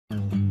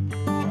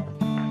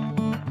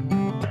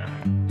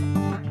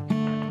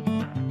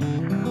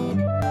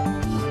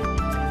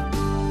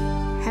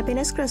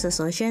happiness crosses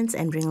oceans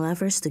and bring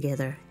lovers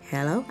together.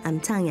 Hello,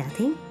 I'm Tang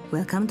Yating.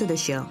 Welcome to the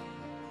show.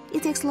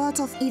 It takes lots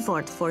of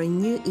effort for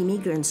new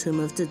immigrants who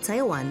move to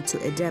Taiwan to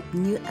adapt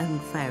new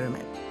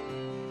environment.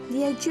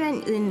廖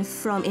轉運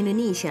from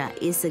Indonesia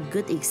is a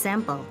good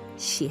example.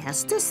 She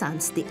has two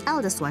sons. The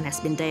eldest one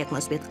has been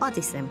diagnosed with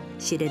autism.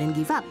 She didn't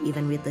give up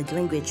even with the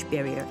language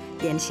barrier.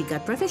 Then she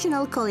got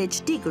professional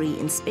college degree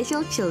in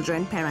special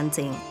children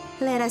parenting.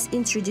 Let us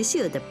introduce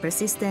you the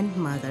persistent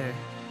mother.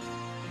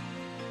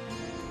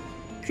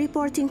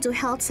 Reporting to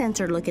health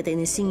center located in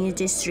the Xinyi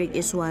district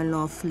is one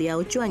of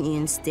廖轉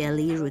運's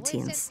daily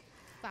routines.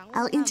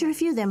 I'll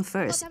interview them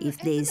first. If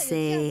they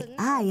say,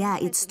 yeah,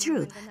 it's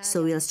true,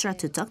 so we'll start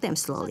to talk them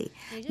slowly.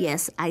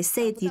 Yes, I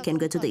said you can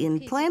go to the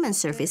employment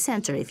service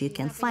center if you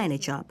can find a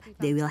job.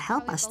 They will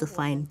help us to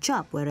find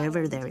job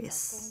wherever there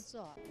is.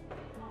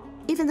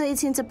 Even though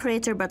it's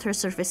interpreter, but her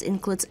service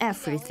includes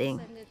everything.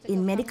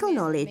 In medical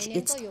knowledge,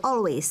 it's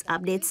always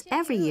updates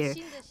every year.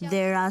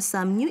 There are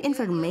some new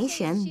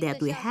information that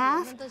we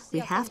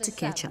have to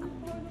catch up.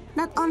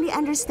 Not only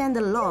understand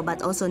the law,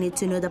 but also need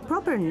to know the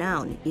proper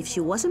noun. If she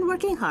wasn't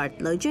working hard,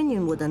廖轉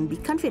運wouldn't be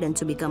confident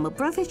to become a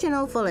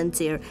professional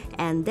volunteer,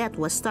 and that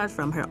was start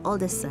from her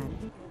oldest son.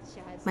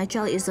 My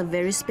child is a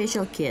very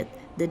special kid.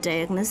 The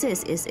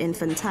diagnosis is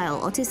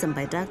infantile autism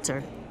by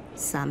doctor.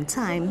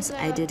 Sometimes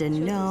I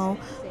didn't know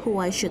who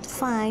I should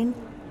find,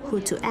 who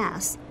to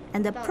ask.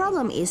 And the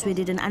problem is we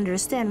didn't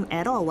understand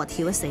at all what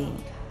he was saying.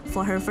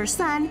 For her first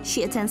son,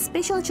 she attends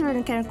special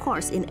children care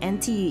course in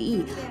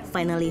NTUE.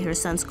 Finally, her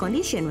son's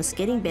condition was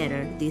getting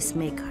better. This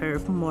makes her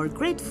more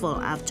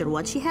grateful after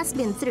what she has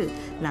been through.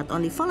 Not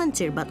only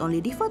volunteer, but only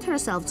devote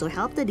herself to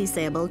help the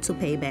disabled to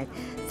pay back.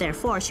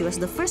 Therefore, she was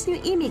the first new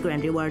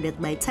immigrant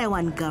rewarded by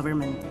Taiwan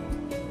government.